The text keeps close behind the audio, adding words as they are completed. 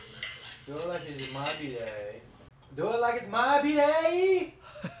Do it like it's my B-Day. Do it like it's my B-Day.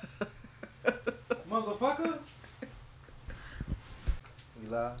 Motherfucker. You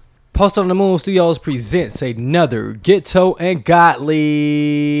lie. Post on the Moon Studios presents another Ghetto and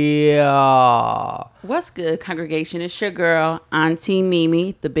Godly. What's good, congregation? It's your girl, Auntie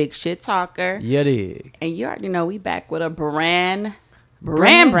Mimi, the big shit talker. Yeah, dig. And you already know we back with a brand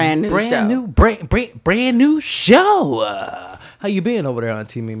new show. How you been over there,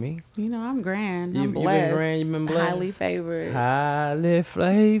 Auntie Mimi? You know, I'm grand. You I'm been blessed. grand? You been blessed? Highly favored. Highly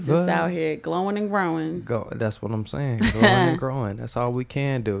flavored. Just out here glowing and growing. That's what I'm saying. Growing and growing. That's all we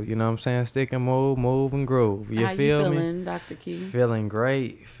can do. You know what I'm saying? Stick and move and groove. You How feel you me? feeling, Dr. Key? Feeling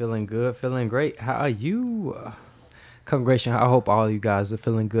great. Feeling good. Feeling great. How are you? Congregation, I hope all you guys are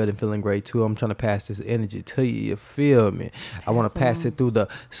feeling good and feeling great too. I'm trying to pass this energy to you. You feel me? I want to pass it through the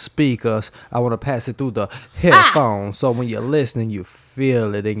speakers. I want to pass it through the headphones. So when you're listening, you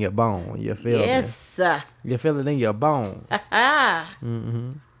feel it in your bone. You feel me? Yes. You feel it in your bone.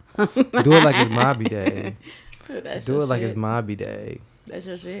 Mm-hmm. Do it like it's my B-Day. That's Do your it like shit. it's my B-Day. That's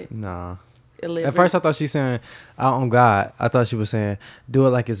your shit. Nah. Illiterate. At first I thought she saying, on God, I thought she was saying, do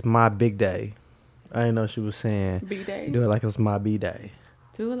it like it's my big day. I didn't know she was saying, B-Day. do it like it's my B-Day.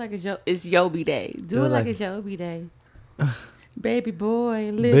 Do it like it's your B-Day. Do it like it's your B-Day. Baby boy,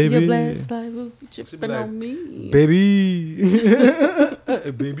 live your blessed life. You tripping on me. Baby.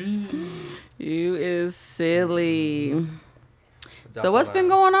 Baby. You is silly. So what's been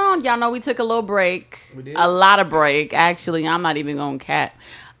going on? Y'all know we took a little break. We did? A lot of break. Actually, I'm not even going to cap.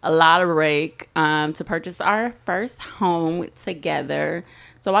 A lot of break to purchase our first home together.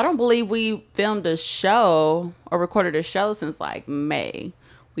 So I don't believe we filmed a show or recorded a show since like May.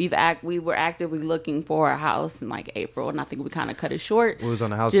 We were actively looking for a house in like April, and I think we kind of cut it short. We was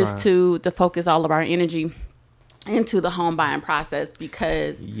on the house just to focus all of our energy into the home buying process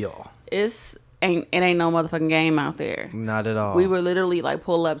because it ain't no motherfucking game out there. Not at all. We were literally like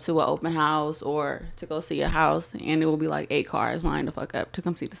pull up to an open house or to go see a house, and it will be like 8 cars lined the fuck up to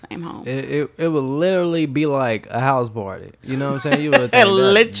come see the same home. It would literally be like a house party. You know what I'm saying? You would think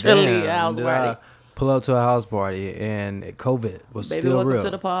literally a house party. Pull up to a house party and COVID was Baby, still welcome real. to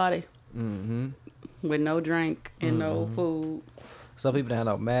the party. Mm-hmm. With no drink and no food. Some people had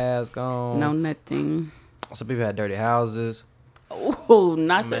no mask on. No nothing. Some people had dirty houses. Oh,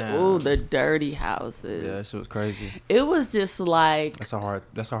 the dirty houses. Yeah, that shit was crazy. It was just like That's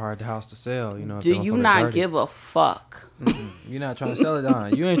a hard house to sell. You know. Do you not give a fuck? You're not trying to sell it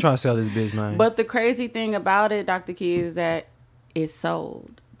on. You ain't trying to sell this bitch, man. But the crazy thing about it, Dr. Key, is that it sold.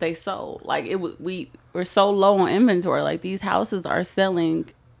 They sold. Like we're so low on inventory. Like these houses are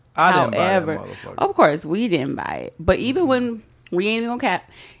selling. I didn't buy that motherfucker. Of course, we didn't buy it. But even when we ain't even gonna cap,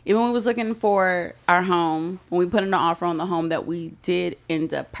 even when we was looking for our home, when we put in an offer on the home that we did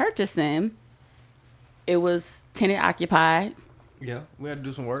end up purchasing, it was tenant occupied. Yeah, we had to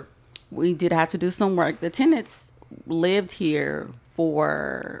do some work. We did have to do some work. The tenants lived here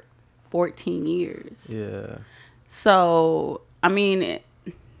for 14 years. Yeah. So, I mean,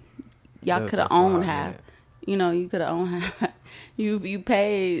 y'all could have owned half. You know, you could have owned half. You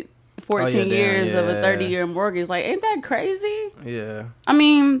paid 14 years of a 30-year mortgage. Like, ain't that crazy? Yeah. I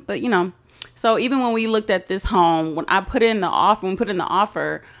mean, but, you know. So, even when we looked at this home, when we put in the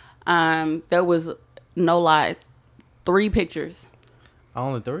offer, there was, no lie, 3 pictures.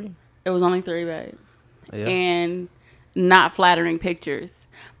 Only 3? It was only 3, babe. Yeah. And not flattering pictures.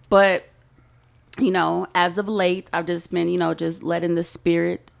 But, you know, as of late, I've just been, you know, just letting the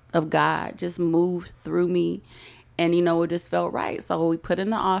spirit of God just move through me. And, you know, it just felt right. So we put in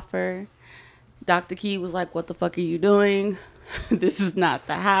the offer. Dr. Key was like, what the fuck are you doing? This is not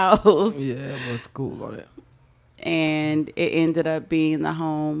the house. Yeah, it was cool on it. And it ended up being the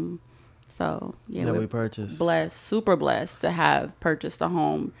home. So, yeah, that we purchased. Super blessed to have purchased a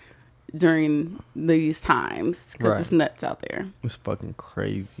home during these times. Because it's nuts out there. It's fucking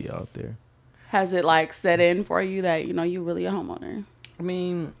crazy out there. Has it like set in for you that, you know, you're really a homeowner? I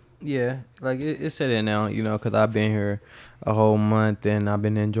mean, yeah, like it's set in now, you know, because I've been here a whole month and I've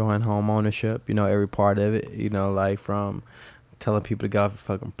been enjoying home ownership, you know, every part of it, you know, like from telling people to get off the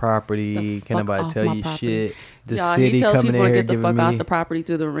fucking property, can't nobody tell you shit. The city coming in here get the fuck off the property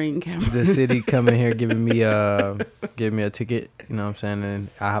through the Ring camera. The city coming here giving me a ticket, you know what I'm saying, and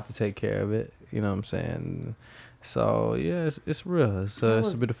I have to take care of it, you know what I'm saying. So yeah, it's real. It's a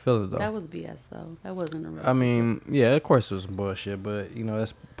bit of feeling though. That was BS though. That wasn't a real. I mean, yeah, of course it was some bullshit, but you know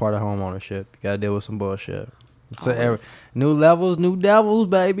that's part of home ownership. You gotta deal with some bullshit. So new levels, new devils,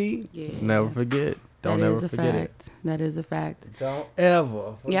 baby. Yeah. Never forget. Don't ever forget it. That is a fact. Don't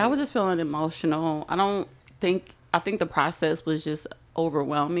ever. Yeah, I was just feeling emotional. I think the process was just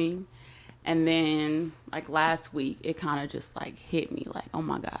overwhelming, And then like last week, it kind of just like hit me like, oh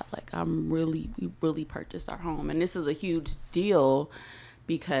my God, like we really purchased our home. And this is a huge deal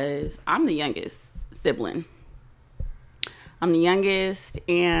because I'm the youngest sibling. I'm the youngest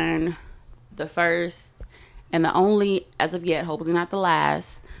and the first and the only, as of yet, hopefully not the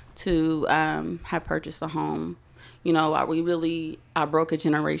last, to have purchased a home. You know, I broke a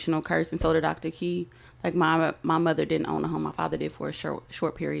generational curse, and so did Dr. Key. Like my mother didn't own a home. My father did for a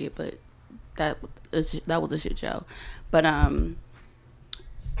short period, but that was a shit show. But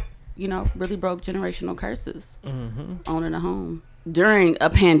you know, really broke generational curses. Owning a home during a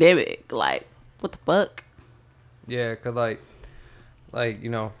pandemic. Like, what the fuck? Yeah, cause like you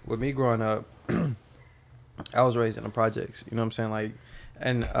know, with me growing up, I was raised in the projects. You know what I'm saying? Like,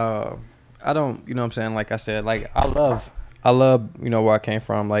 and I don't. You know what I'm saying? Like I said, like I love. You know where I came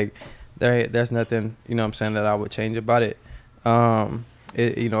from. Like there's nothing. You know what I'm saying that I would change about it.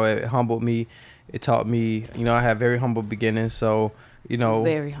 It humbled me. It taught me. You know, I had very humble beginnings. So you know,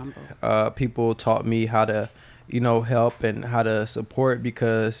 very humble. People taught me how to, you know, help and how to support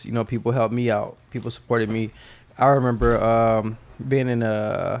because you know people helped me out. People supported me. I remember being in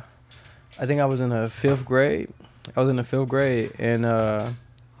I think I was in the fifth grade. And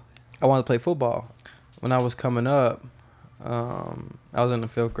I wanted to play football. When I was coming up, I was in the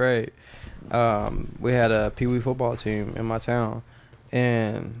fifth grade. We had a Pee Wee football team in my town,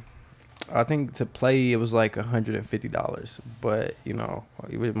 and I think to play it was like $150. But you know,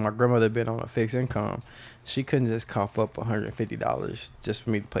 my grandmother been on a fixed income, she couldn't just cough up $150 just for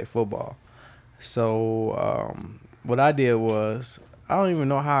me to play football. So what I did was, I don't even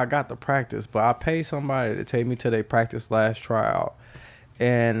know how I got to practice, but I paid somebody to take me to their practice / tryout.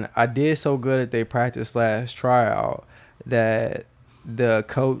 And I did so good at their practice / tryout that the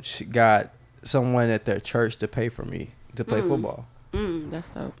coach got someone at their church to pay for me to play football. That's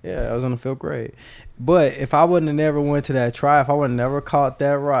dope. Yeah, I was in the fifth grade. But if I wouldn't have never went to that tryout, if I would have never caught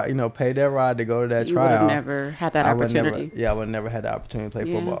that ride, you know, paid that ride to go to that tryout, you would have never had that opportunity. I would have never had the opportunity to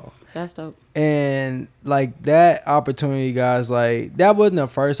play football. That's dope. And like that opportunity, guys, like that wasn't the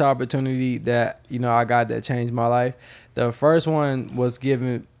first opportunity that, you know, I got that changed my life. The first one was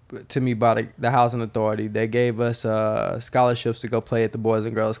given to me by the Housing Authority. They gave us scholarships to go play at the Boys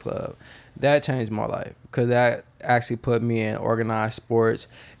and Girls Club. That changed my life because that actually put me in organized sports.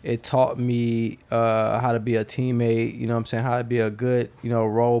 It taught me how to be a teammate, you know what I'm saying, how to be a good, you know,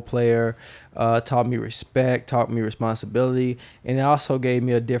 role player, taught me respect, taught me responsibility, and it also gave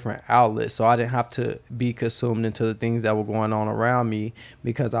me a different outlet so I didn't have to be consumed into the things that were going on around me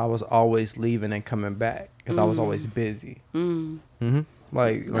because I was always leaving and coming back because I was always busy.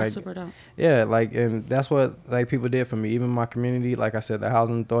 That's super dope. Yeah, like, and that's what like people did for me. Even my community, like I said, the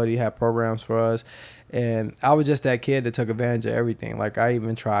Housing Authority had programs for us, and I was just that kid that took advantage of everything. Like I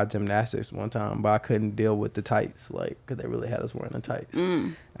even tried gymnastics one time, but I couldn't deal with the tights, like because they really had us wearing the tights.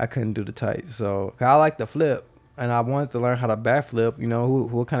 I couldn't do the tights, so I like to flip, and I wanted to learn how to backflip. You know,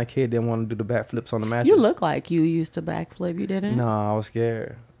 what kind of kid didn't want to do the backflips on the mattress? You look like you used to backflip. You didn't? No, I was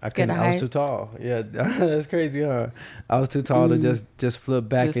scared. I was too tall. Yeah, that's crazy, huh? I was too tall to just flip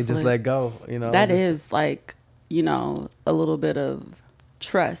back and just let go. You know, that is like, you know, a little bit of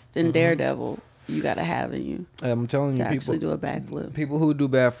trust and daredevil you gotta have in you. I'm telling you, to actually do a backflip. People who do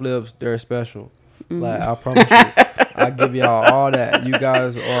backflips, they're special. Like I promise you, I give y'all all that. You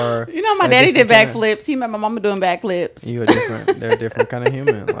guys are. You know, my daddy did backflips. He met my mama doing backflips. You're different. They're a different kind of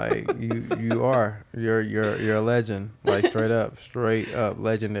human. Like you are. You're a legend. Like straight up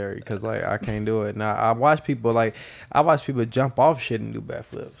legendary. Because like I can't do it. Now I watch people jump off shit and do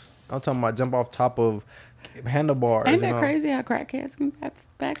backflips. I'm talking about jump off top of handlebars. Ain't that crazy how crackheads can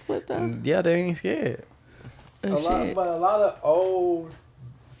backflip though? Yeah, they ain't scared. But a lot of old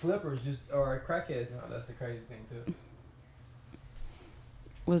flippers just are crackheads now. That's the crazy thing too.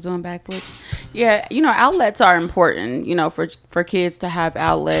 Was doing backflips. Yeah, you know, outlets are important, you know, for kids to have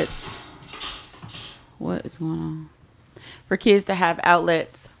outlets. What is going on? For kids to have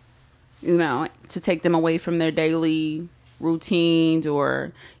outlets, you know, to take them away from their daily routines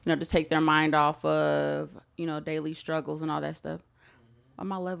or, you know, just take their mind off of, you know, daily struggles and all that stuff.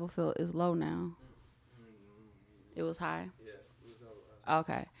 My level field is low now. It was high? Yeah, it was low.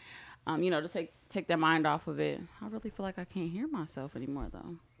 Okay. You know, to take their mind off of it. I really feel like I can't hear myself anymore,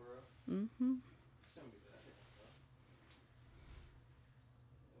 though. For real? Mm-hmm.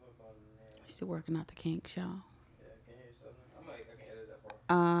 Still working out the kinks, y'all. Yeah, can you hear something? I can edit that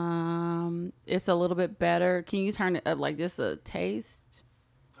part. It's a little bit better. Can you turn it up like just a taste?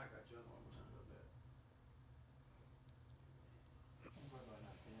 I got you. I know I'm turning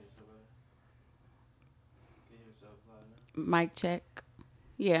it up. Mic check.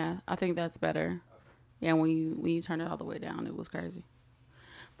 Yeah, I think that's better. Yeah, when you turn it all the way down, it was crazy.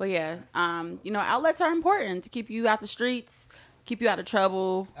 But yeah, outlets are important to keep you out the streets, keep you out of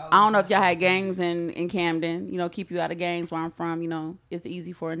trouble. I don't know if y'all had gangs in Camden. Keep you out of gangs where I'm from. It's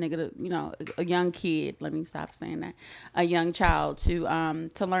easy for a nigga to, a young kid. Let me stop saying that. A young child to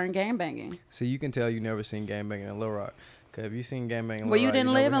learn gang banging. So you can tell you never seen gang banging in Little Rock. Cause if you seen gang banging, well, you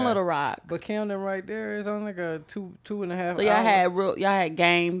didn't live in Little Rock, but Camden right there is on like a 2.5. So y'all had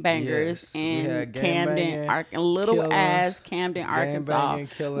gang bangers in Camden, little ass Camden, Arkansas.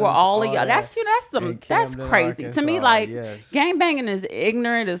 Where all of y'all, that's crazy Arkansas, to me. Like gang banging is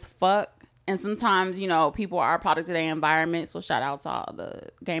ignorant as fuck, and sometimes people are a product of their environment. So shout out to all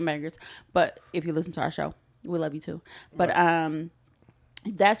the gang bangers. But if you listen to our show, we love you too. But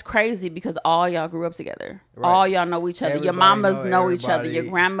that's crazy because all y'all grew up together. Right. All y'all know each other. Your mamas know each other. Your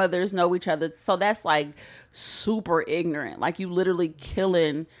grandmothers know each other. So that's like super ignorant. Like you literally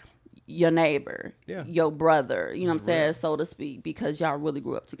killing your neighbor, your brother, you know what I'm saying, so to speak, because y'all really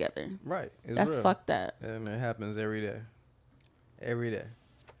grew up together. Right. That's real. Fucked up. And it happens every day. Every day.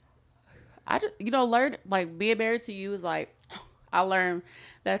 Learn, like being married to you is like, I learned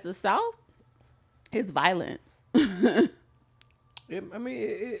that the South is violent. It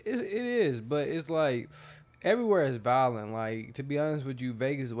is, but it's like everywhere is violent. Like, to be honest with you,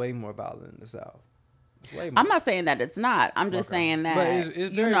 Vegas is way more violent than the South. It's way more. I'm not saying that it's not. I'm just saying that, but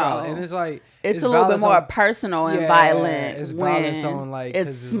it's very violent, and it's like it's a little bit more personal and violent. It's violence on like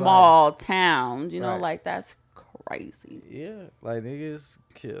it's small towns. Like that's crazy. Yeah, like niggas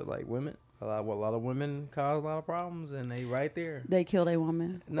kill like women. A lot of women cause a lot of problems, and they right there. They kill a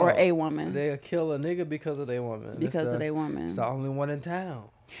woman or a woman. They kill a nigga because of their woman. Because of their woman. It's the only one in town.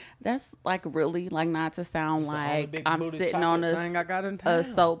 That's like really like not to sound like I'm sitting on a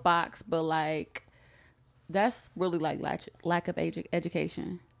soapbox, but like that's really like lack of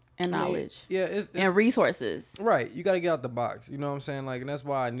education and knowledge. Yeah, it's and resources. Right, you got to get out the box. You know what I'm saying? Like, and that's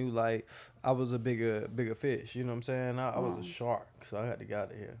why I knew like I was a bigger fish. You know what I'm saying? I was a shark, so I had to get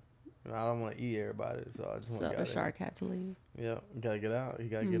out of here. I don't want to eat everybody, so I just want to get out. So the shark had to leave. Yeah, you gotta get out. You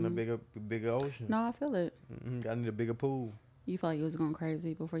gotta get in a bigger ocean. No, I feel it. I need a bigger pool. You felt like you was going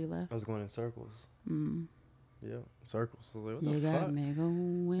crazy before you left? I was going in circles. Yeah, circles. I was like, what the fuck? Got me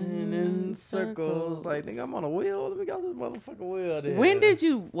going in circles. Like, nigga, I'm on a wheel. Let me get this motherfucking wheel there. When did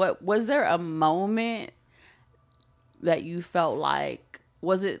you? Was there a moment that you felt like?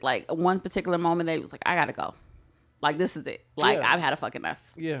 Was it like one particular moment that you was like, I gotta go? Like, this is it. Like, I've had a fucking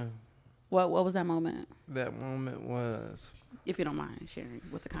enough. Yeah. What was that moment? That moment was, if you don't mind sharing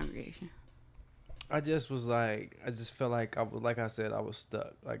with the congregation. I just felt like I said, I was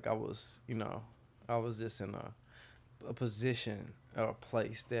stuck. Like I was just in a position or a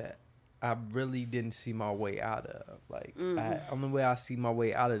place that I really didn't see my way out of. Like, only way I see my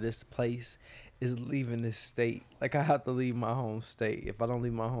way out of this place is leaving this state. Like, I have to leave my home state. If I don't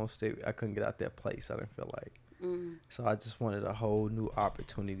leave my home state, I couldn't get out that place. I didn't feel like. So I just wanted a whole new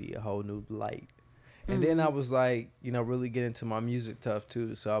opportunity, a whole new light. And then I was like, really get into my music tough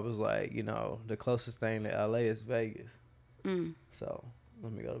too. So I was like, the closest thing to LA is Vegas. So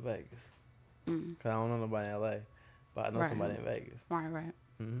let me go to Vegas. Cause I don't know nobody in LA, but I know somebody in Vegas. Right.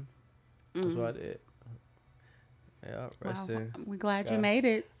 That's what I did. Yeah, we're glad you made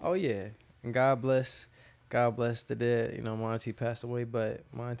it. Oh yeah, and God bless the dead. My auntie passed away, but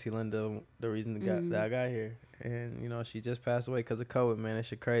my auntie Linda, the reason that I got here. And, she just passed away because of COVID, man. That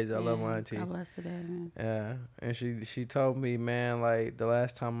shit crazy. I love my auntie. God bless her, man. Yeah. And she told me, man, like, the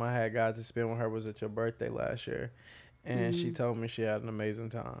last time I had got to spend with her was at your birthday last year. And she told me she had an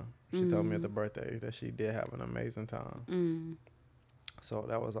amazing time. She told me at the birthday that she did have an amazing time. So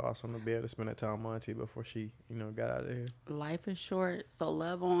that was awesome to be able to spend that time with my auntie before she, got out of here. Life is short, so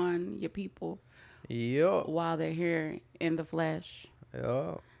love on your people. Yep. While they're here in the flesh.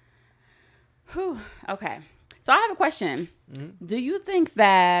 Yep. Whew. Okay. So I have a question. Do you think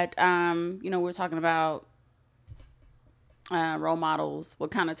that, we're talking about role models, what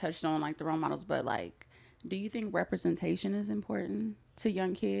kind of touched on like the role models, but like, do you think representation is important to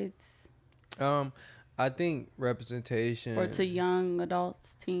young kids? I think representation. Or to young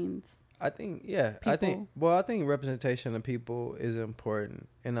adults, teens? I think, yeah. People. I think representation of people is important,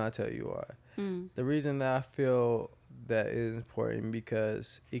 and I'll tell you why. The reason that I feel that is important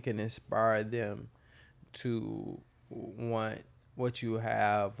because it can inspire them to want what you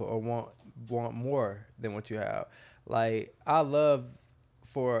have or want more than what you have. Like, I love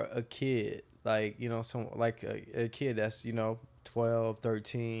for a kid, like, some like a kid that's 12,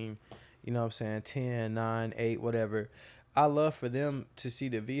 13, what I'm saying, 10, 9, 8, whatever. I love for them to see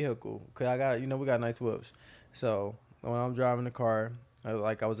the vehicle because I got we got nice whoops. So when I'm driving the car I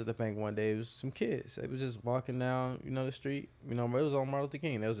was at the bank one day. It was some kids. They was just walking down, the street. It was on Martin Luther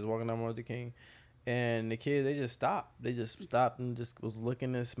King. They was just walking down Martin Luther King, and the kids they just stopped. They just stopped and just was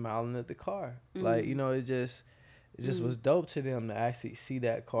looking and smiling at the car. Like it just was dope to them to actually see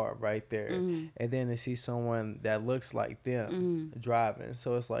that car right there, and then to see someone that looks like them driving.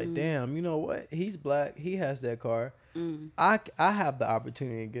 So it's like, damn, you know what? He's black. He has that car. I have the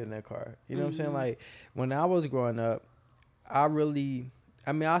opportunity to get in that car. You know what I'm saying? Like when I was growing up, I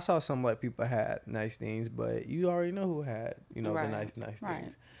saw some black people had nice things, but you already know who had, the nice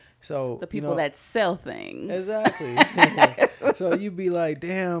things. So the people that sell things. Exactly. So you be like,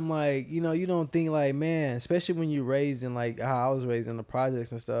 damn, like, you don't think like, man, especially when you're raised in like how I was raised in the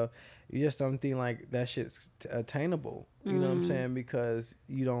projects and stuff, you just don't think like that shit's attainable. You know what I'm saying? Because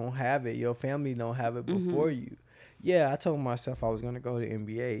you don't have it. Your family don't have it before you. Yeah, I told myself I was going to go to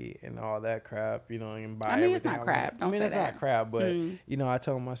NBA and all that crap, and buy everything. It's not crap. Don't say it's that. not crap, but, I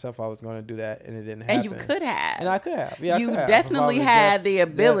told myself I was going to do that, and it didn't happen. And you could have. And I could have. Yeah, you definitely had the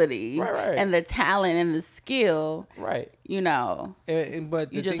ability right. and the talent and the skill. Right.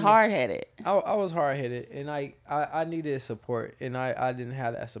 But you just hard-headed. I was hard-headed, and I needed support, and I didn't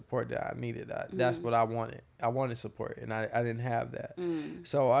have that support that I needed. That's what I wanted. I wanted support, and I didn't have that.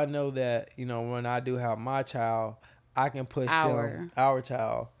 So I know that, when I do have my child, I can push our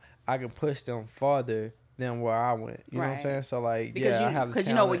child, I can push them farther than where I went. You know what I'm saying? So like, because I have the talent. Because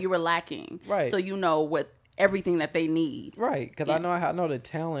you know what you were lacking. Right. So you know what everything that they need. Right. Because I know the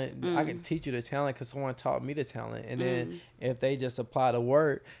talent. I can teach you the talent because someone taught me the talent. And then if they just apply the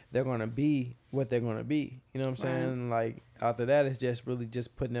work, they're going to be what they're going to be. You know what I'm saying? Like after that, it's just really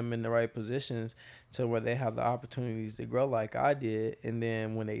just putting them in the right positions to where they have the opportunities to grow like I did. And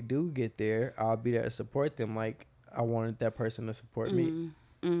then when they do get there, I'll be there to support them like I wanted that person to support me.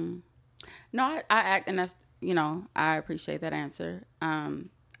 No, I act, and that's, I appreciate that answer. I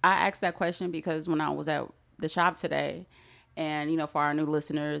asked that question because when I was at the shop today, and, for our new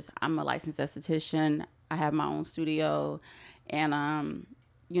listeners, I'm a licensed esthetician. I have my own studio, and, I'm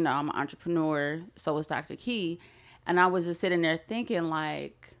an entrepreneur. So is Dr. Key. And I was just sitting there thinking,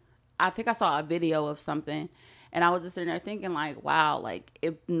 like, I think I saw a video of something, and I was just sitting there thinking, like, wow, like,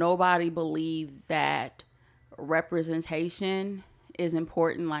 if nobody believed that representation is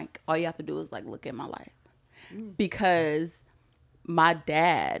important, like all you have to do is like look at my life, because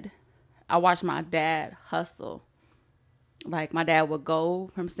I watched my dad hustle. Like my dad would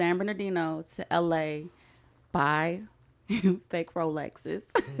go from San Bernardino to LA, buy fake Rolexes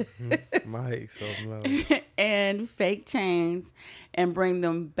and fake chains, and bring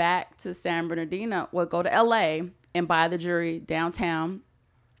them back to San Bernardino. Would go to LA and buy the jewelry downtown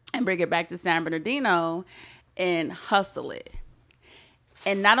and bring it back to San Bernardino and hustle it.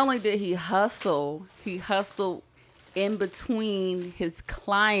 And not only did he hustled in between his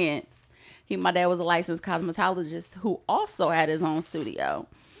clients. My dad was a licensed cosmetologist who also had his own studio.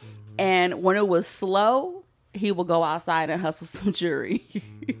 And when it was slow, he would go outside and hustle some jewelry.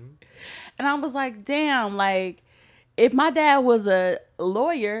 And I was like, damn, like if my dad was a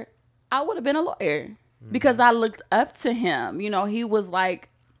lawyer, I would have been a lawyer because I looked up to him. He was like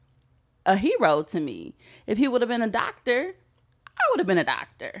a hero to me. If he would have been a doctor, I would have been a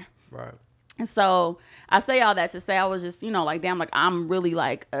doctor. Right. And so I say all that to say I was just, like, damn, like I'm really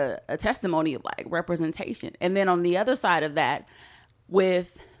like a testimony of like representation. And then on the other side of that,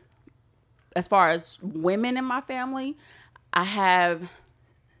 with as far as women in my family, I have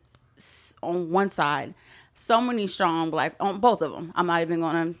on one side so many strong black, on both of them. I'm not even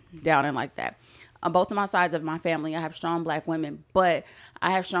going to down it like that. On both of my sides of my family, I have strong black women, but I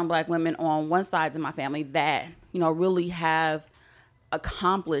have strong black women on one side of my family that, really have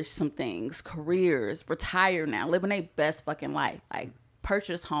accomplished some things, careers, retire now, living their best fucking life, like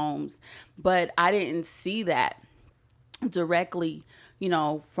purchase homes. But I didn't see that directly,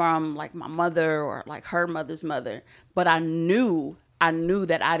 from like my mother or like her mother's mother. But I knew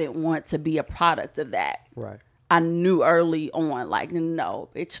that I didn't want to be a product of that. Right. I knew early on, like, no,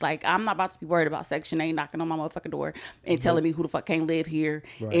 bitch, like, I'm not about to be worried about Section 8 knocking on my motherfucking door and telling me who the fuck can't live here.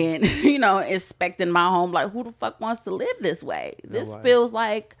 Right. And, inspecting my home, like, who the fuck wants to live this way? This feels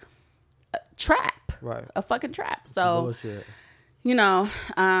like a trap. Right. A fucking trap. So, bullshit.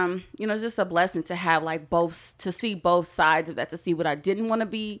 It's just a blessing to have, like, to see both sides of that, to see what I didn't want to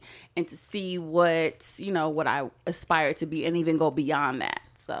be and to see what I aspire to be and even go beyond that.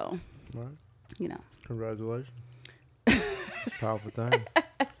 So, Congratulations. It's a powerful thing.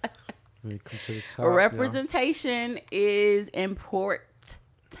 When you come to the top, representation is important.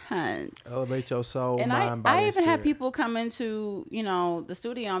 Elevate your soul, and mind, body, I even spirit. Have people come into, the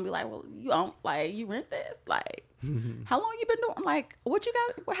studio and be like, well, you rent this? Like, How long you been doing? Like, what you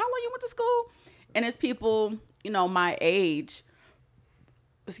got? How long you went to school? And it's people, my age,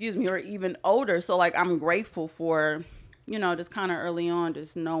 excuse me, or even older. So like, I'm grateful for, just kind of early on,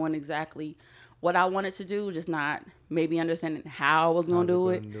 just knowing exactly what I wanted to do, just not maybe understanding how I was going to do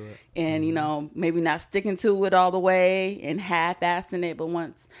it. And, maybe not sticking to it all the way and half-assing it. But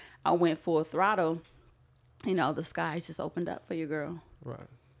once I went full throttle, the skies just opened up for your girl. Right.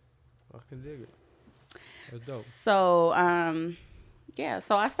 I can dig it. That's dope. So,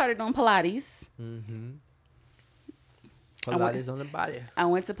 so I started doing Pilates. Mm-hmm. Pilates on the body. I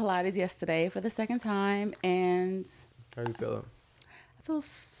went to Pilates yesterday for the second time, and how you feeling?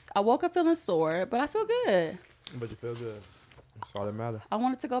 I woke up feeling sore, but I feel good. But you feel good. That's all that matters. I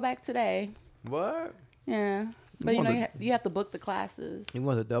wanted to go back today. What? Yeah. But you have to book the classes. You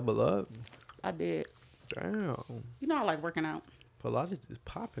want to double up? I did. Damn. I like working out. Pilates is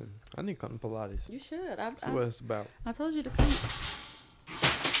popping. I need to come to Pilates. You should. See what it's about. I told you to come.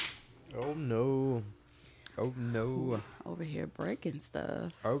 Oh no. Oh no. Over here breaking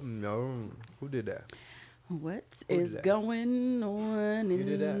stuff. Oh no. Who did that? What is going on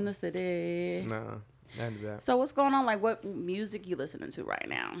in the city? Nah, I did that. So what's going on? Like, what music you listening to right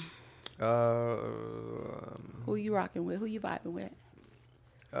now? Who you rocking with? Who you vibing with?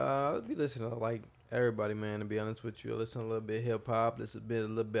 I'll be listening to like everybody, man. To be honest with you, I listen to a little bit hip hop. Listen a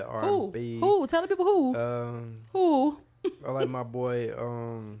little bit R&B. Who? Tell the people who. Who? I like my boy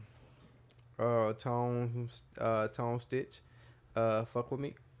Tone Stitch. Fuck with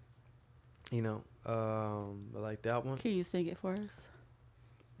me. I like that one. Can you sing it for us?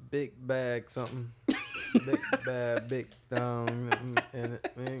 Big bag something. Big bag, big thumb.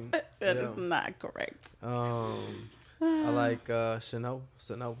 That is not correct. I like Sanaa.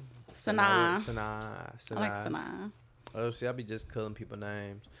 I like Sanaa. See, I be just calling people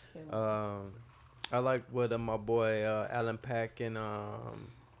names. I like what my boy Alan Pack and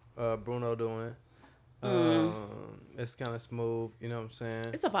Bruno doing. It's kind of smooth, you know what I'm saying?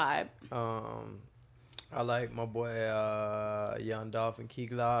 It's a vibe. I like my boy Young Dolph and Key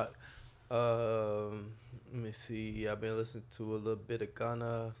Glock. Let me see. I've been listening to a little bit of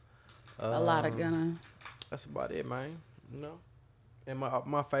Gunna. A lot of Gunna. That's about it, man. And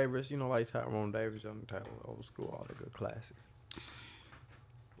my favorites, like Tyrone Davis, Young Taylor, Old School, all the good classics.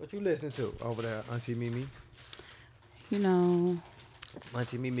 What you listening to over there, Auntie Mimi?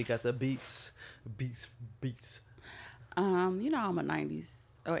 Auntie Mimi got the beats. I'm a 90s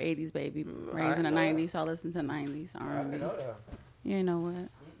or 80s baby. Raised in the 90s, so I listen to 90s R&B. You know what?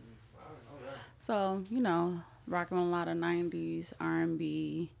 So, rocking a lot of 90s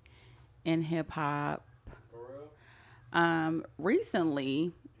R&B and hip hop.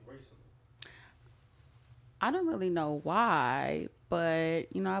 Recently, I don't really know why, but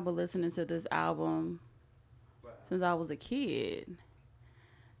I've been listening to this album since I was a kid.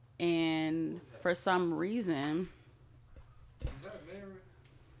 And for some reason,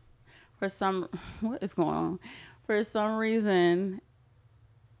 what is going on? For some reason,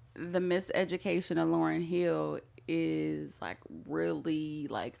 the Miseducation of Lauryn Hill is like really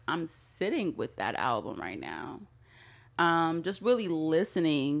like I'm sitting with that album right now. Just really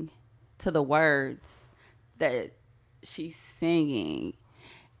listening to the words that she's singing.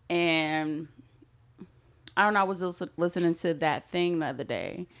 And I don't know, I was just listening to that thing the other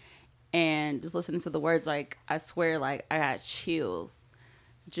day and just listening to the words, like, I swear, like, I got chills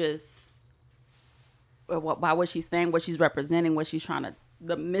just by what she's saying, what she's representing, what she's trying to,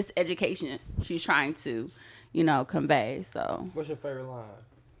 the miseducation she's trying to, convey. So, what's your favorite line?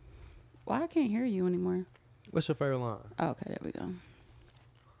 Well, I can't hear you anymore. What's your favorite line? Oh, okay, there we go.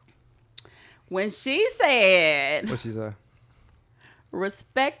 When she said, what she say?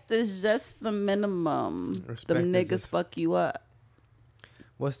 Respect is just the minimum. Them niggas fuck you up.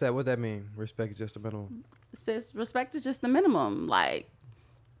 What's that? What that mean? Respect is just the minimum. Sis, respect is just the minimum. Like,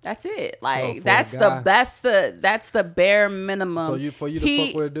 that's it. Like, that's the bare minimum. So for you to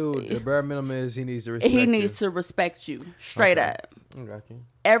fuck with a dude, the bare minimum is he needs to respect you. He needs to respect you straight up. I got you.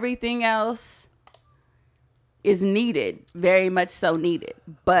 Everything else is needed, very much so needed,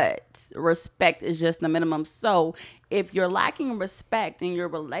 but respect is just the minimum. So if you're lacking respect in your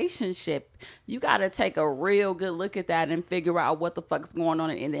relationship, you got to take a real good look at that and figure out what the fuck's going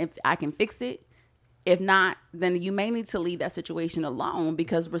on, and if I can fix it. If not, then you may need to leave that situation alone,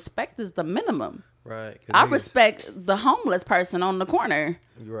 because respect is the minimum. Right. I respect the homeless person on the corner.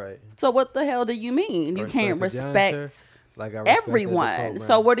 Right. So what the hell do you mean? You can't respect everyone.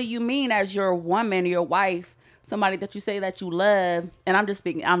 So what do you mean as your woman, your wife, somebody that you say that you love? And I'm just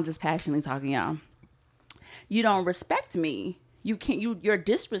passionately talking, y'all. You don't respect me. You're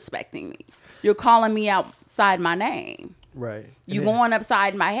disrespecting me. You're calling me outside my name. Right. You going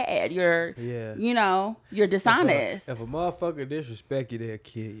upside my head. You're, you know, you're dishonest. If a motherfucker disrespect you, they'll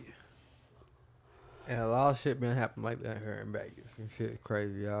kill you. And a lot of shit been happening like that here in Vegas. And shit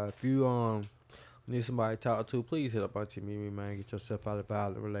crazy, y'all. If you need somebody to talk to, please hit up on Team Mimi, man. Get yourself out of a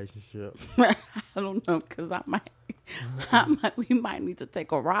violent relationship. I don't know, because we might need to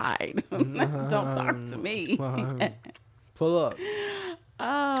take a ride. Don't talk to me. Pull up.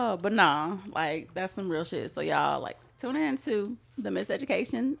 Oh, but no, like, that's some real shit. So y'all, like, tune in to the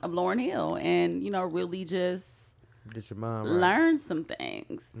Miseducation of Lauryn Hill and, you know, really just get your mind right. Learn some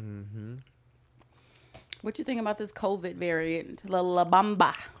things. Mm-hmm. What you think about this COVID variant? La la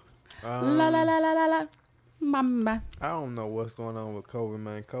bamba. La la la la la la. Bamba. I don't know what's going on with COVID,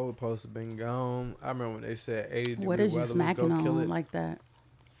 man. COVID supposed to been gone. I remember when they said 80 degree what is weather you smacking was gonna kill on it. Like that?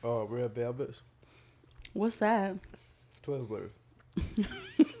 Oh, Red Velvets. What's that? Twizzlers.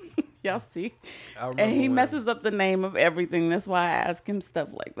 Y'all see? And he messes up the name of everything. That's why I ask him stuff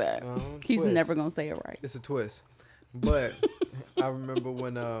like that. He's twist. never gonna say it right. It's a twist. But I remember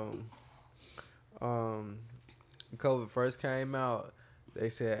when COVID first came out, they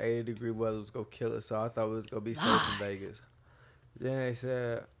said 80 degree weather was gonna kill us. So I thought it was gonna be safe in Vegas. Then they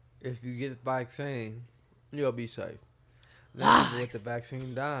said if you get the vaccine, you'll be safe. Then people with the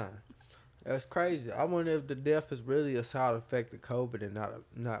vaccine dying. That's crazy. I wonder if the death is really a side effect of COVID and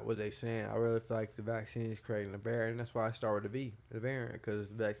not what they saying. I really feel like the vaccine is creating a variant. That's why I started to be the variant, because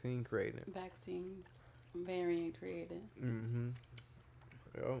the vaccine created it. Vaccine variant created. Mm-hmm.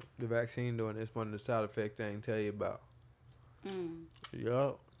 Yo, the vaccine doing this one of the side effects they ain't tell you about.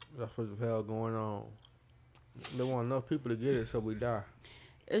 Yup. That's what the hell going on. They want enough people to get it so we die.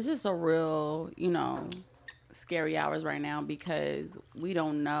 It's just a real, you know, scary hours right now because we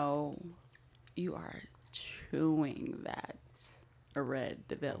don't know. You are chewing that red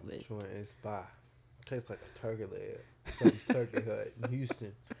velvet. Chewing it's fire. Tastes like a turkey leg from Turkey Hut in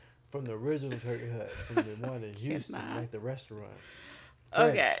Houston. From the original Turkey Hut. From the one in Houston, like the restaurant. Fresh.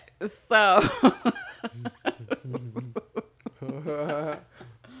 Okay, so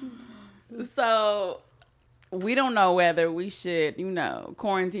so we don't know whether we should, you know,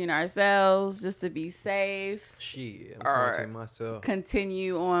 quarantine ourselves just to be safe. Shit, I'm or quarantining myself.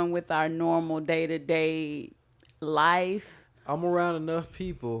 Continue on with our normal day-to-day life. I'm around enough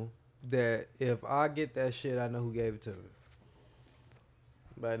people that if I get that shit, I know who gave it to me.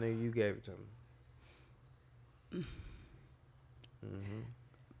 But I know you gave it to me.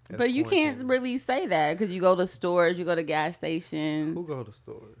 Mm-hmm. But you can't really say that because you go to stores, you go to gas stations. Who go to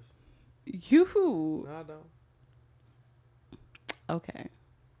stores? You. No, I don't. Okay.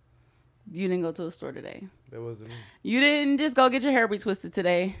 You didn't go to a store today. That wasn't me. You didn't just go get your hair retwisted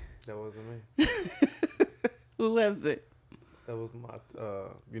today. That wasn't me. Who was it? That was my,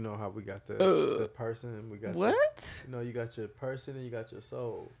 you know how we got the person and we got what? You got your person and you got your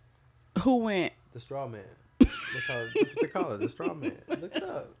soul. Who went? The straw man. That's what they call it, the straw man. Look it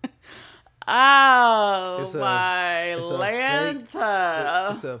up. Oh, it's my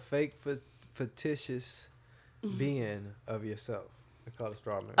Lanta. It's a fake fictitious being of yourself. They call it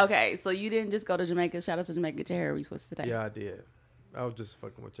straw man. Okay, so you didn't just go to Jamaica. Shout out to Jamaica. Get your hair retwisted today. Yeah, I did. I was just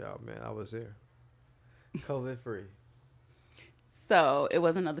fucking with y'all, man. I was there. COVID free. So it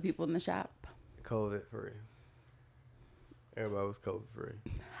wasn't other people in the shop? COVID free. Everybody was COVID free.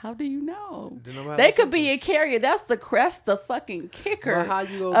 How do you know? They could be a carrier. That's the fucking kicker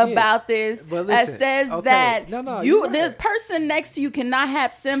about this. That says that the person next to you cannot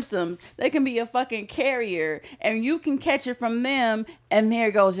have symptoms. They can be a fucking carrier, and you can catch it from them, and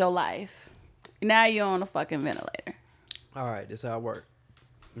there goes your life. Now you're on a fucking ventilator. All right, this is how it works.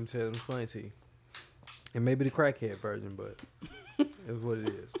 Let me explain to you. And maybe the crackhead version, but it's what it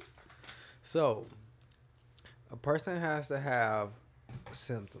is. So, a person has to have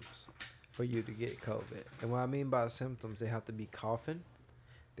symptoms for you to get COVID. And what I mean by symptoms, they have to be coughing,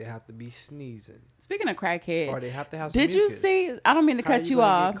 they have to be sneezing. Speaking of crackhead, or they have to have some mucus. You see? I don't mean to cut you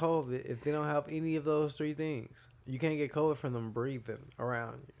off. Get COVID if they don't have any of those three things. You can't get COVID from them breathing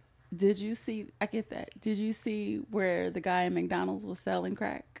around you. Did you see? I get that. Did you see where the guy in McDonald's was selling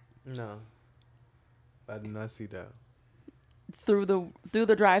crack? No, I did not see that. Through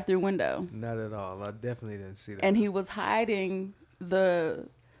the drive-through window. Not at all. I definitely didn't see that. And he was hiding the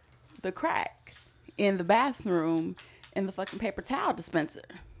crack in the bathroom in the fucking paper towel dispenser.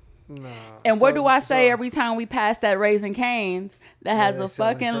 Nah. And what do I say every time we pass that Raising Cane's that has a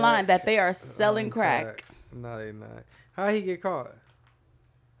fucking line that they are selling crack? No, they not. How he get caught?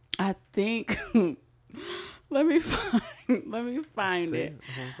 I think. Let me find it.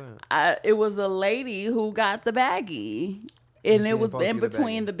 That's what I'm saying. It was a lady who got the baggie. And it was in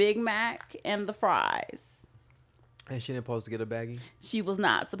between the Big Mac and the fries. And she didn't supposed to get a baggie? She was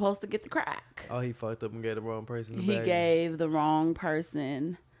not supposed to get the crack. Oh, he fucked up and gave the wrong person the baggie. He gave the wrong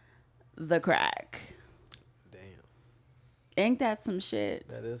person the crack. Damn. Ain't that some shit?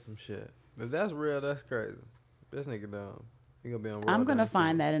 That is some shit. If that's real, that's crazy. This nigga dumb. He gonna be on World I'm gonna Dumbest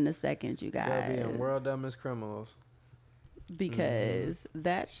find Criminals. that in a second, you guys. He'll be on World Dumbest Criminals. Because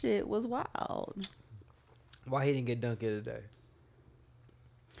that shit was wild. Why he didn't get dunked today?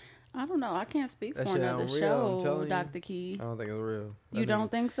 I don't know. I can't speak That for shit another ain't real, I'm show, telling you. Dr. Key. I don't think it's real. You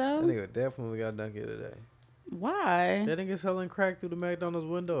don't think so? That nigga definitely got dunked today. Why? That nigga selling crack through the McDonald's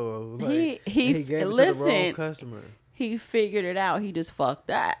window. Like, He he gave it to the wrong customer. He figured it out. He just fucked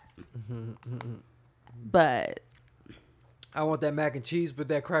up. But I want that mac and cheese with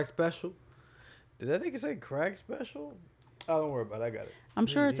that crack special. Did that nigga say crack special? Oh, don't worry about it. I got it. I'm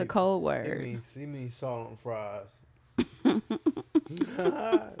sure it's a code word. He means salt on fries.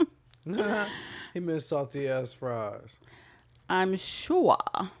 He meant salty ass fries. I'm sure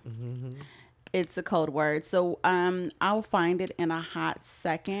it's a code word. So I'll find it in a hot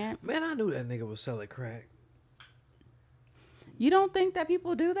second. Man, I knew that nigga was selling crack. You don't think that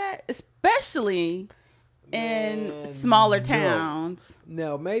people do that? Especially in Man, smaller no. towns.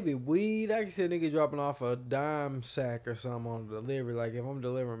 Now, maybe weed. I can see a nigga dropping off a dime sack or something on delivery. Like, if I'm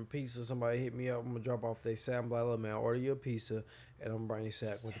delivering pizza, somebody hit me up, I'm going to drop off their sack. I'm like, look, man, order you a pizza, and I'm going to bring you a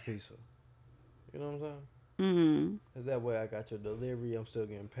sack with the pizza. You know what I'm saying? Mm-hmm. That way I got your delivery. I'm still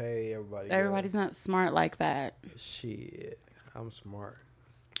getting paid. Everybody's not smart like that. Shit. I'm smart.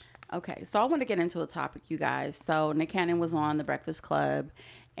 Okay, so I want to get into a topic, you guys. So Nick Cannon was on The Breakfast Club,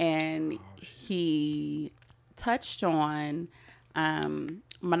 and he touched on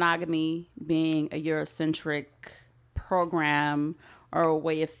monogamy being a Eurocentric program or a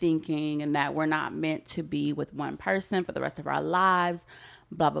way of thinking, and that we're not meant to be with one person for the rest of our lives,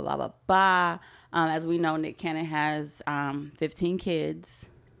 blah, blah, blah, blah, blah. As we know, Nick Cannon has 15 kids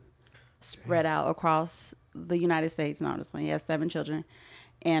spread out across the United States. No, just one. He has 7 children.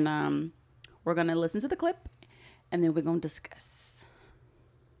 And we're going to listen to the clip, and then we're going to discuss.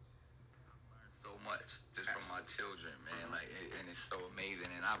 So much just from my children, man. And it's so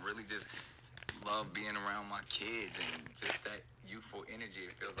amazing. And I really just love being around my kids and just that youthful energy.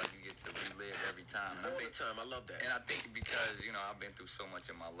 It feels like you get to relive every time. And I love that. And I think because, I've been through so much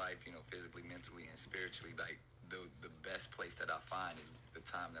in my life, physically, mentally, and spiritually, like, the best place that I find is the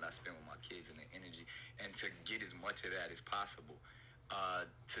time that I spend with my kids and the energy, and to get as much of that as possible.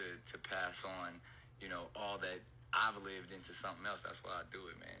 To pass on, all that I've lived into something else. That's why I do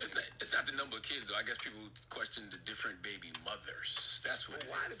it, man. It's not the number of kids, though. I guess people question the different baby mothers. That's what.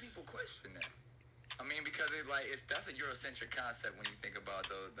 Well, why do people question that? I mean, because that's a Eurocentric concept when you think about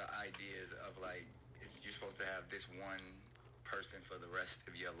the ideas of you're supposed to have this one person for the rest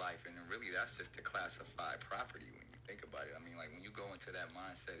of your life, and really that's just a classified property when you think about it. I mean, when you go into that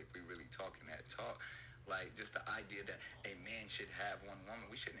mindset, if we really talking that talk. Just the idea that a man should have one woman.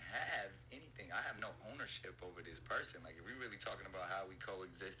 We shouldn't have anything. I have no ownership over this person. If we're really talking about how we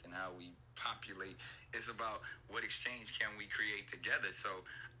coexist and how we populate, it's about what exchange can we create together. So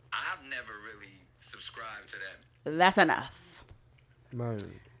I've never really subscribed to that. That's enough. Man.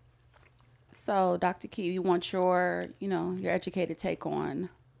 So, Dr. Key, you want your educated take on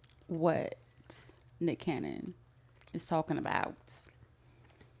what Nick Cannon is talking about?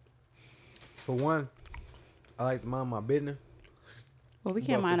 For one, I like to mind my business. Well, we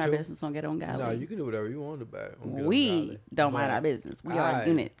can't mind our business on Get On Galley. No, you can do whatever you want about it. We don't mind our business. We are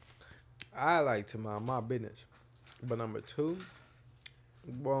units. I like to mind my business. But number 2,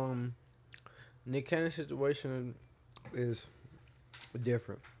 Nick Cannon's situation is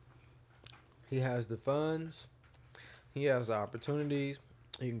different. He has the funds. He has the opportunities.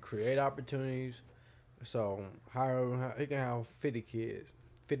 He can create opportunities. So, he can have 50 kids.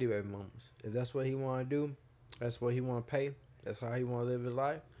 50 baby mamas. If that's what he want to do, that's what he want to pay, that's how he want to live his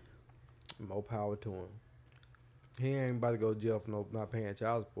life, more power to him. He ain't about to go to jail for not paying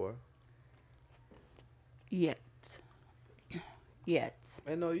child support. Yet.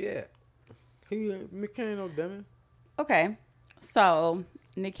 Ain't no yet. Nick Cannon no dummy. Okay. So,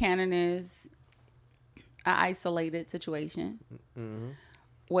 Nick Cannon is an isolated situation. Mm-hmm.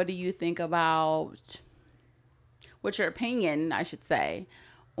 What do you think about, what's your opinion, I should say,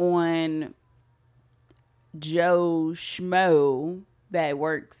 on Joe Schmo that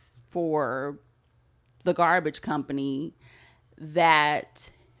works for the garbage company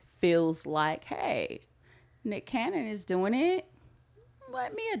that feels like, hey, Nick Cannon is doing it.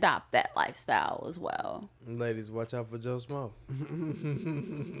 Let me adopt that lifestyle as well. Ladies, watch out for Joe Schmo.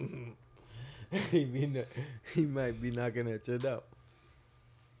 he might be knocking at your door.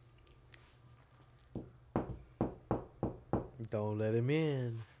 Don't let him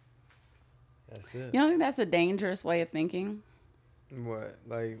in. That's it. You don't think that's a dangerous way of thinking? What?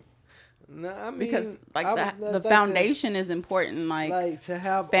 Like, no, I mean, Because like the like foundation is important. like to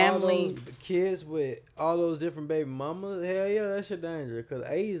have family. all those kids with all those different baby mamas. Hell yeah, that shit dangerous. Cause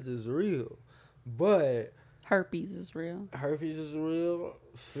AIDS is real, but Herpes is real. herpes is real.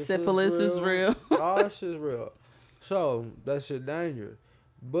 Syphilis is real. All that shit's real. So that shit dangerous.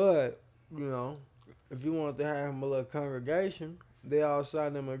 But you know, if you want to have a little congregation, they all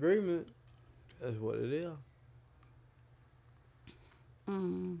sign them agreement. That's what it is.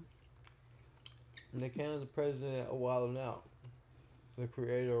 Nick Cannon's the president of Wild 'N Out, the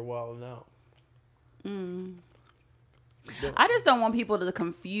creator of Wild 'N Out. I just don't want people to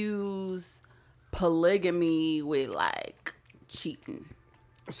confuse polygamy with like cheating.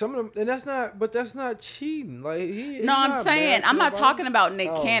 Some of them, and that's not cheating. Like No, I'm saying I'm not talking about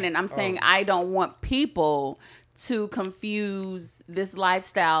Nick Cannon. I'm saying I don't want people to confuse this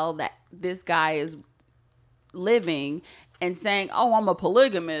lifestyle that this guy is living and saying, "Oh, I'm a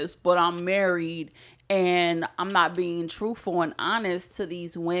polygamist, but I'm married and I'm not being truthful and honest to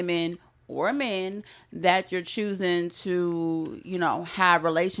these women or men that you're choosing to, you know, have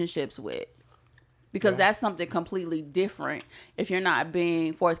relationships with." Because that's something completely different if you're not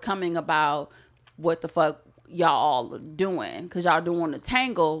being forthcoming about what the fuck y'all all are doing. Because y'all doing a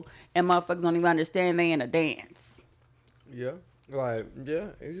tangle and motherfuckers don't even understand they in a dance. Yeah. Like, yeah,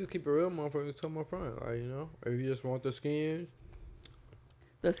 if you just keep it real, motherfuckers, tell my friend. Like, you know, if you just want the skins.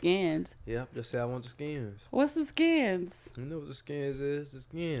 The skins. Yeah, just say I want the skins. What's the skins? You know what the skins is? The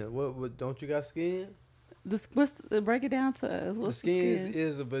skin. What don't you got skin? Break it down to us. What's the skins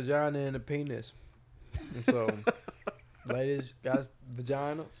is the vagina and the penis. And so, ladies got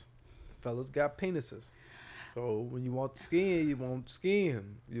vaginas, fellas got penises. So when you want the skin, you want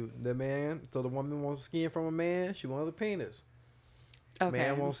skin. So the woman wants skin from a man, she wants a penis. Okay.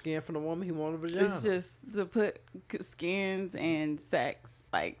 Man wants skin from the woman, he wants a vagina. It's just to put skins and sex,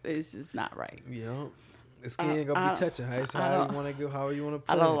 like, it's just not right. Yeah. The skin gonna be touching. How you want to go? How you want to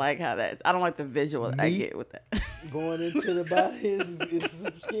put it? I don't like how that. I don't like the visual I get with that. Going into the body is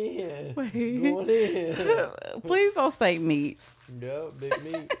some skin. Wait. Going in. Please don't say meat. Yeah, big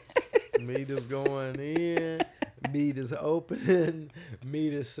meat. Meat is going in. Meat is opening.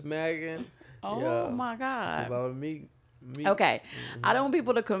 Meat is smacking. Oh my God. It's a lot of meat. Okay. I don't want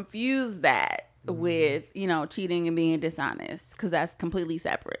people to confuse that with, you know, cheating and being dishonest, because that's completely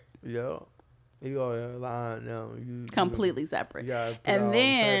separate. Yeah. You are lying now. Completely separate. And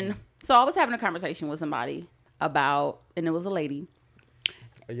then, so I was having a conversation with somebody about, and it was a lady.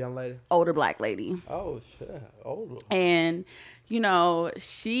 A young lady? Older black lady. Oh, shit. Older. And, you know,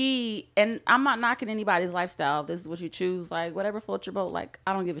 and I'm not knocking anybody's lifestyle. This is what you choose. Like, whatever floats your boat. Like,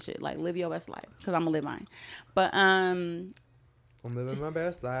 I don't give a shit. Like, live your best life, because I'm going to live mine. But, I'm living my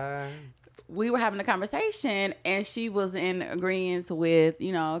best life. We were having a conversation, and she was in agreement with,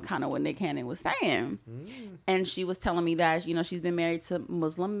 you know, kind of what Nick Cannon was saying. And she was telling me that, you know, she's been married to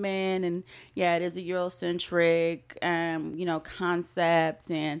Muslim men, and yeah, it is a Eurocentric, you know, concept.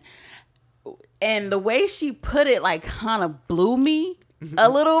 And the way she put it, like, kind of blew me a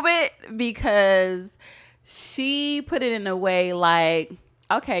little bit, because she put it in a way like,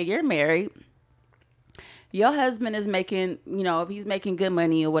 okay, you're married. Your husband is making, you know, if he's making good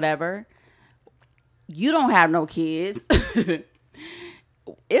money or whatever, you don't have no kids.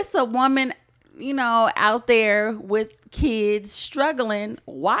 It's a woman, you know, out there with kids struggling.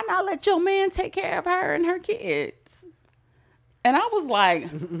 Why not let your man take care of her and her kids? And I was like,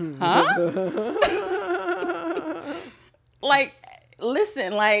 huh? Like,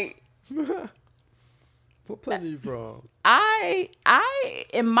 listen, like, what planet are you from? I,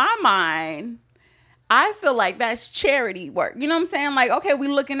 in my mind, I feel like that's charity work. You know what I'm saying? Like, okay, we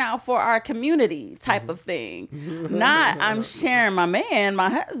looking out for our community type of thing. Not, I'm sharing my man, my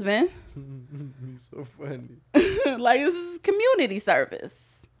husband. He's so funny. Like, this is community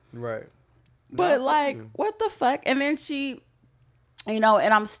service. Right. But, like, what the fuck? And then she, you know,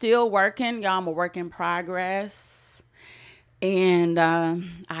 and I'm still working. Y'all, I'm a work in progress. And I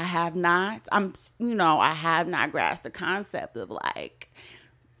have not grasped the concept of, like,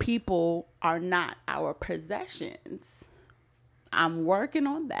 people are not our possessions. I'm working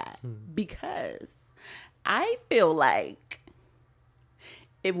on that because I feel like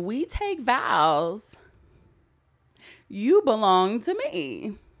if we take vows, you belong to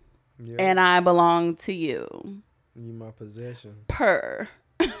me and I belong to you. You my possession.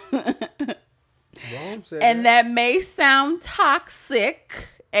 And that may sound toxic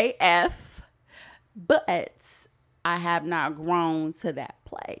AF, But I have not grown to that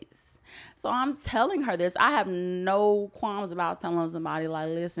place. So I'm telling her this. I have no qualms about telling somebody, like,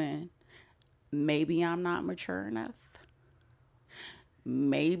 listen, maybe I'm not mature enough.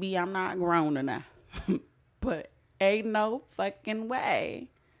 Maybe I'm not grown enough. But ain't no fucking way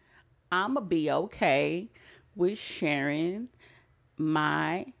I'ma be okay with sharing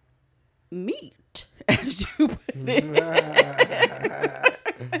my meat, as you put it.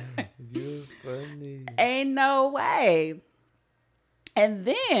 You funny. Ain't no way. And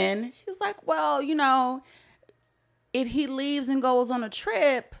then she's like, well, you know, if he leaves and goes on a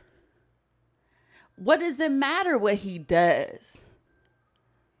trip, what does it matter what he does?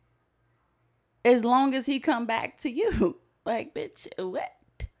 As long as he come back to you. Like, bitch, what?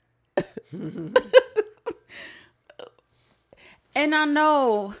 And I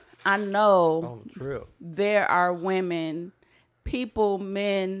know On trip. there are women, people,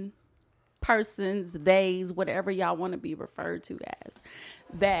 men, persons, theys, whatever y'all want to be referred to as,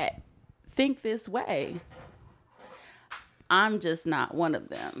 that think this way. I'm just not one of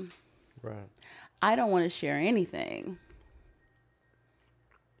them. Right. I don't want to share anything.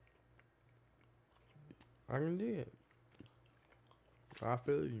 I can do it. I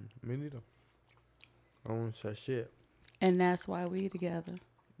feel you. Me neither. I don't want to say shit. And that's why we together.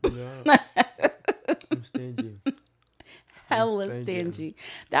 Yeah. I'm stingy. Hella stingy. stingy.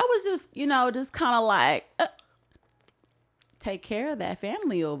 That was just, you know, just kind of like, take care of that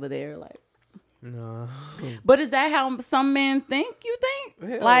family over there. Like, No. but is that how some men think? You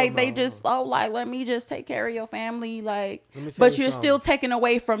think? Hell Like they no. just, like, let me just take care of your family. Like, Let me tell but you you're something. still taking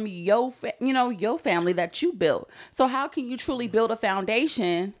away from your family that you built. So how can you truly build a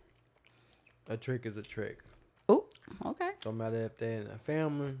foundation? A trick is a trick. Oh, okay. No matter if they're in a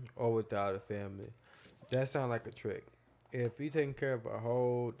family or without a family. That sounds like a trick. If you taking care of a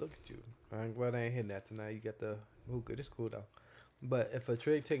whole, look at you. I'm glad I ain't hitting that tonight. You got the hookah. It's cool though. But if a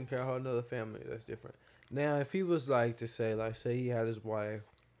trick taking care of a whole nother family, that's different. Now, if he was like to say, like, say he had his wife,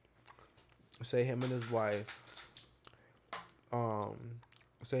 say him and his wife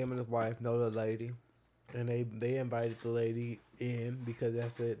know the lady, and they invited the lady in because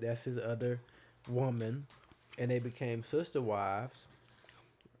that's his other woman, and they became sister wives,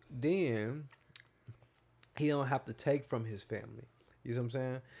 then he don't have to take from his family. You see what I'm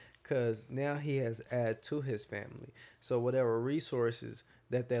saying? Because now he has added to his family. So whatever resources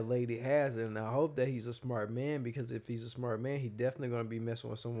that lady has, and I hope that he's a smart man, because if he's a smart man, he definitely going to be messing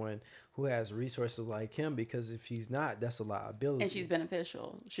with someone who has resources like him, because if she's not, that's a liability. And she's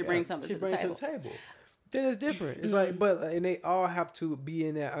beneficial. She brings something to the table. Then it's different. It's like, and they all have to be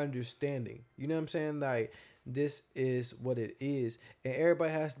in that understanding. You know what I'm saying? Like, this is what it is, and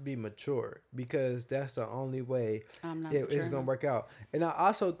everybody has to be mature, because that's the only way it's gonna work out. And I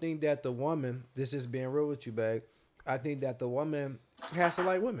also think that the woman, this is being real with you, babe, I think that the woman has to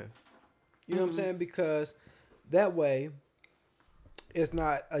like women. You know what I'm saying? Because that way it's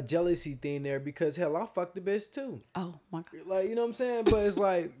not a jealousy thing there, because hell, I fucked the bitch too. Oh my God. Like, you know what I'm saying? But it's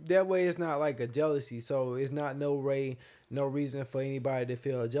like, that way it's not like a jealousy. So it's not no reason for anybody to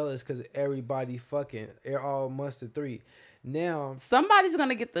feel jealous, because everybody fucking, they're all mustard three. Now, Somebody's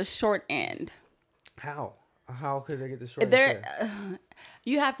gonna get the short end. how could they get the short There, end?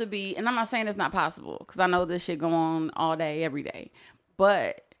 you have to be, and I'm not saying it's not possible, because I know this shit go on all day, every day.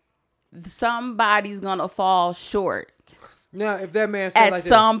 But somebody's gonna fall short Now, if that man said at like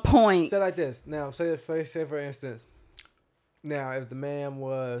some this, point. say like this. Now, say for instance, now if the man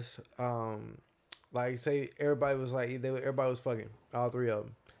was like, say everybody was like, everybody was fucking, all three of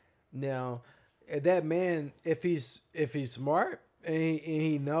them. Now, if that man, if he's smart and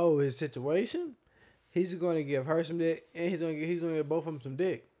he know his situation, he's going to give her some dick, and he's going to give both of them some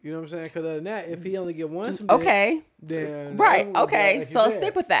dick. You know what I'm saying? Because other than that, if he only get one some dick, Okay. then Right. that would- Okay. like you So said.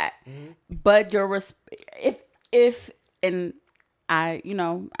 stick with that. But your if and I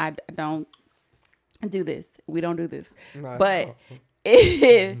don't do this. We don't do this. Right. But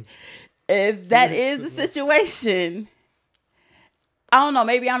if that is the situation, I don't know.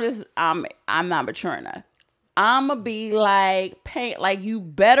 Maybe I'm not mature enough. I'ma be like, you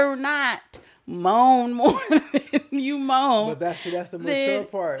better not moan more than you moan. But that's the mature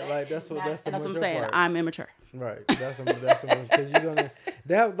part. Like that's the That's what mature I'm saying. part. I'm immature. Right. That's because you're gonna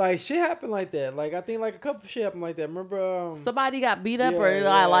that like shit happened like that. Like I think like a couple shit happened like that. Remember Somebody got beat up yeah, or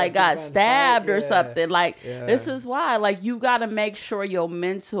yeah, like got some kind of stabbed fight, or yeah. something. Like Yeah. this is why, like, you got to make sure your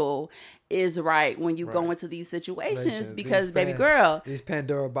mental is right when you go Right. into these situations, Relations, because these baby girl, these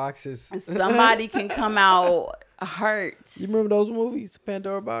Pandora boxes. somebody can come out hurt. You remember those movies,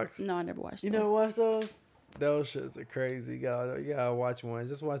 Pandora box? No, I never watched. You those. never watched those? Those shits are crazy. You gotta watch one.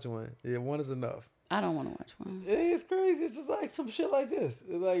 Just watch one. Yeah, one is enough. I don't want to watch one. It's crazy. It's just like some shit like this.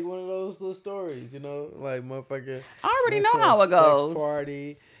 It's like one of those little stories, like motherfucker. I already went know to a how it goes. Sex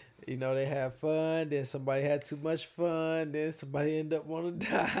party. They had fun. Then somebody had too much fun. Then somebody ended up wanting to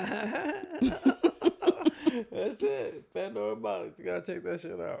die. That's it. Pandora box. You gotta check that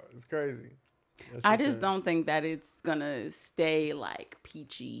shit out. It's crazy. I just don't think that it's gonna stay like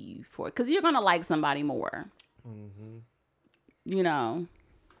peachy because you're gonna like somebody more. Mm-hmm. You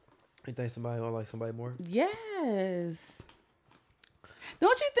think somebody gonna like somebody more? Yes.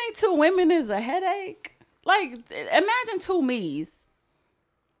 Don't you think 2 women is a headache? Like, imagine 2 me's.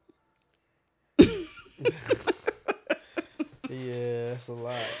 Yeah, it's a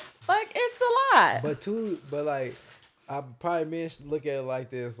lot. Like, it's a lot. But like, I probably men should look at it like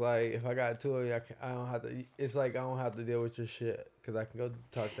this. Like, if I got 2 of you, I don't have to. It's like I don't have to deal with your shit because I can go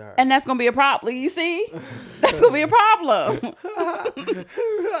talk to her. And that's gonna be a problem. You see, that's gonna be a problem.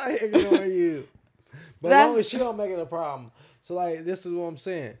 I ignore you. But as long as she don't make it a problem. So like, this is what I'm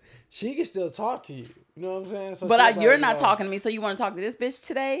saying. She can still talk to you. You know what I'm saying? So but you're not talking to me, so you want to talk to this bitch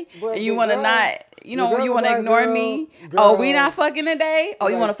today, but and you want to not, you want to like, ignore me. Oh, we not fucking today. Oh,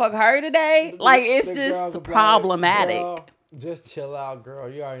 you want to fuck her today? Like, it's just problematic. Girl, just chill out, girl.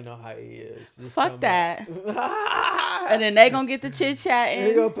 You already know how he is. Just fuck that. And then they gonna get the chit chatting.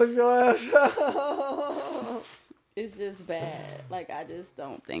 He gonna put your ass out. It's just bad. Like, I just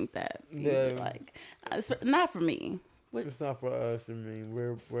don't think that. Yeah. Like, it's not for me. It's not for us. I mean,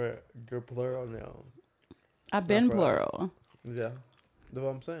 you're plural now. I've been plural. Yeah, that's what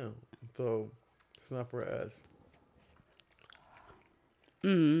I'm saying. So it's not for us.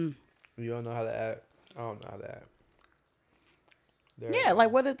 You don't know how to act. I don't know how to act. Yeah,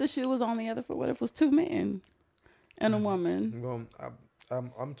 like what if the shoe was on the other foot? What if it was 2 men and a woman?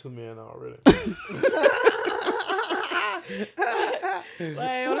 I'm 2 men already.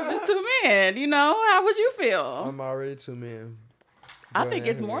 Like, what if it's 2 men? How would you feel? I'm already 2 men. I think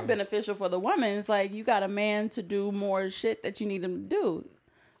it's more beneficial for the woman. It's like you got a man to do more shit that you need him to do.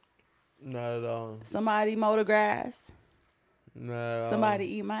 Not at all. Somebody mow the grass. Not at all.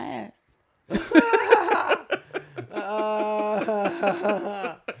 Somebody eat my ass.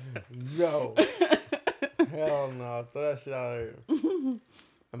 No. Hell no. Throw that shit out of here. I'm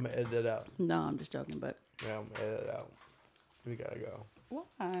going to edit that out. No, I'm just joking, but. Yeah, I'm going to edit it out. We got to go.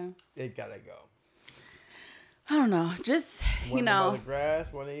 Why? It got to go. I don't know. Just, One about the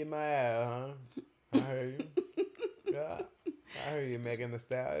grass, want to eat my ass, huh? I heard you. Yeah. I heard you making the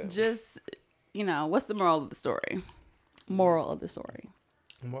style. Just, what's the moral of the story? Moral of the story.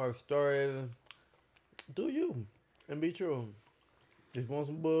 More of the story is, do you and be true. If you want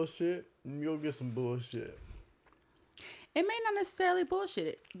some bullshit, you'll get some bullshit. It may not necessarily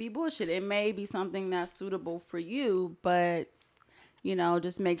be bullshit. It may be something that's suitable for you, but,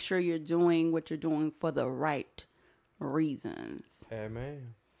 just make sure you're doing what you're doing for the right reasons. Hey,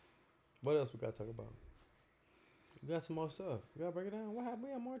 man. What else we got to talk about? We got some more stuff. We got to break it down. What happened? We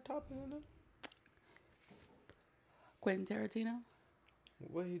have more topics in there? Quentin Tarantino?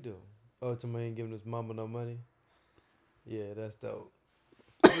 What he do? Oh, to me, giving his mama no money? Yeah, that's dope.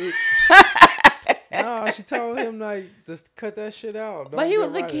 No, she told him, like, just cut that shit out. But he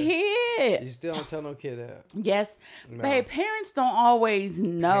was a kid. You still don't tell no kid that. Yes. No. Babe, parents don't always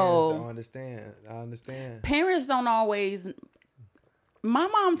know. Parents don't understand. I understand. Parents don't always. My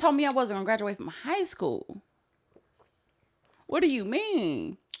mom told me I wasn't going to graduate from high school. What do you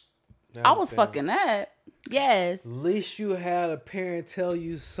mean? I was fucking up. Yes. At least you had a parent tell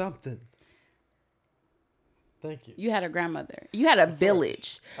you something. Thank you. You had a grandmother. You had a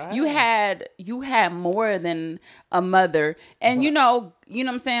village. You had more than a mother. And you know what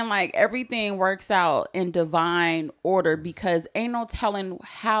I'm saying? Like, everything works out in divine order because ain't no telling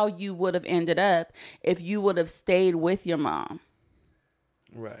how you would have ended up if you would have stayed with your mom.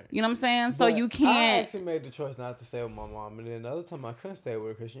 Right. You know what I'm saying? So but you can't. I actually made the choice not to stay with my mom, and then the other time I couldn't stay with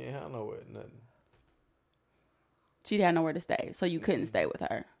her because she ain't had nowhere, nothing. She had nowhere to stay, so you couldn't stay with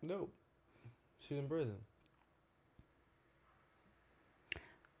her. Nope. She's in prison.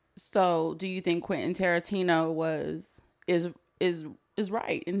 So, do you think Quentin Tarantino is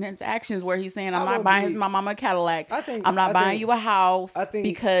right in his actions where he's saying, I'm not buying my mama a Cadillac. I'm not buying you a house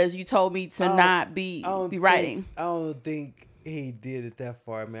because you told me to not be writing. I don't think he did it that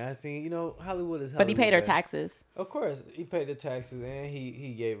far, man. I think, Hollywood is Hollywood. But he paid her taxes. Of course. He paid the taxes and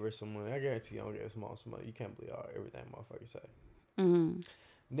he gave her some money. I guarantee you don't give some money. You can't believe everything motherfuckers say. Mm-hmm.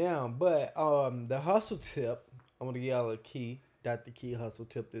 Now, but the hustle tip, I'm going to give y'all a key. Dr. Key hustle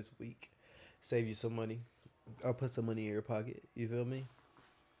tip this week. Save you some money. Or put some money in your pocket. You feel me?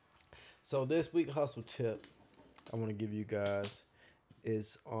 So this week hustle tip, I want to give you guys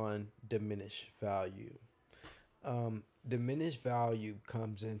is on diminished value. Diminished value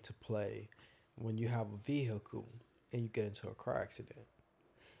comes into play when you have a vehicle and you get into a car accident.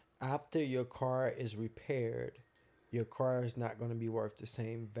 After your car is repaired, your car is not going to be worth the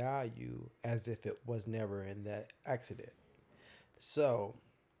same value as if it was never in that accident. So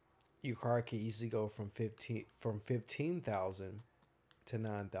your car can easily go from 15,000 to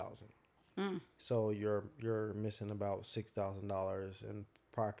 9,000. So you're missing about $6,000 in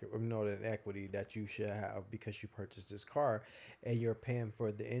pocket, the equity that you should have because you purchased this car, and you're paying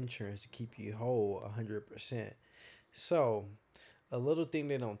for the insurance to keep you whole 100%. So a little thing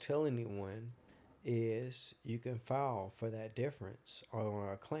they don't tell anyone is you can file for that difference on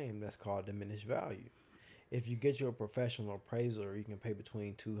a claim that's called diminished value. If you get your professional appraiser, you can pay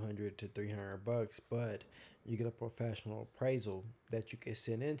between $200 to $300, but you get a professional appraisal that you can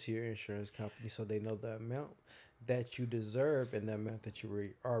send into your insurance company so they know the amount that you deserve and the amount that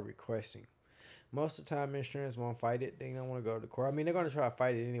you are requesting. Most of the time, insurance won't fight it. They don't want to go to court. I mean, they're going to try to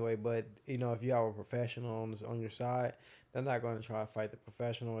fight it anyway, but, if you have a professional on your side, they're not going to try to fight the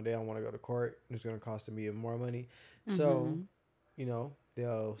professional, and they don't want to go to court. It's going to cost them even more money. Mm-hmm. So,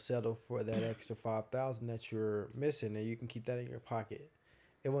 they'll settle for that extra $5,000 that you're missing, and you can keep that in your pocket.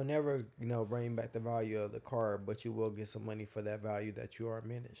 It will never, bring back the value of the car, but you will get some money for that value that you are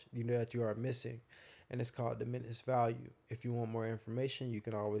missing. And it's called diminished value. If you want more information, you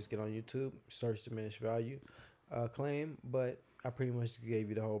can always get on YouTube, search diminished value claim, but I pretty much gave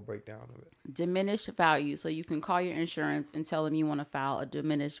you the whole breakdown of it. Diminished value. So you can call your insurance and tell them you want to file a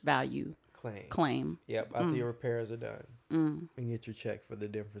diminished value claim. Yep, after your repairs are done. And get your check for the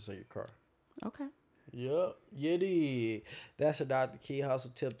difference of your car. Okay. Yep, yiddy. That's a Dr. Key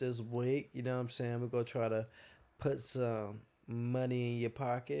Hustle tip this week. You know what I'm saying? We're going to try to put some money in your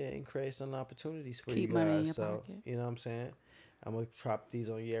pocket and create some opportunities for you guys. Money in your pocket. You know what I'm saying? I'm going to drop these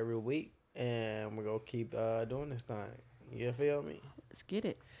on you every week, and we're going to keep doing this thing. You feel me? Let's get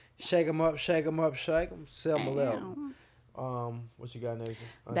it. Shake them up, shake them up, shake them. Sell them out. What you got, Nathan?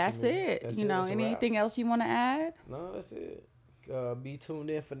 That's it. Anything else you want to add? No, that's it. Be tuned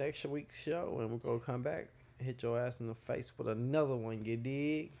in for next week's show, and we're going to come back and hit your ass in the face with another one, you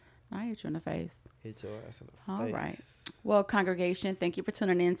dig? I hit you in the face. Hit your ass in the face. All right. Well, congregation, thank you for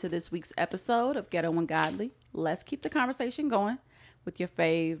tuning in to this week's episode of Ghetto and Godly. Let's keep the conversation going with your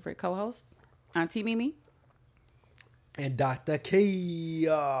favorite co-hosts, Auntie Mimi. And Dr. Key.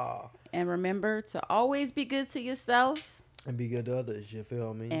 And remember to always be good to yourself. And be good to others, you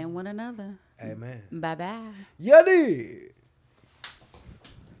feel me? And one another. Amen. Bye-bye. Yaddy!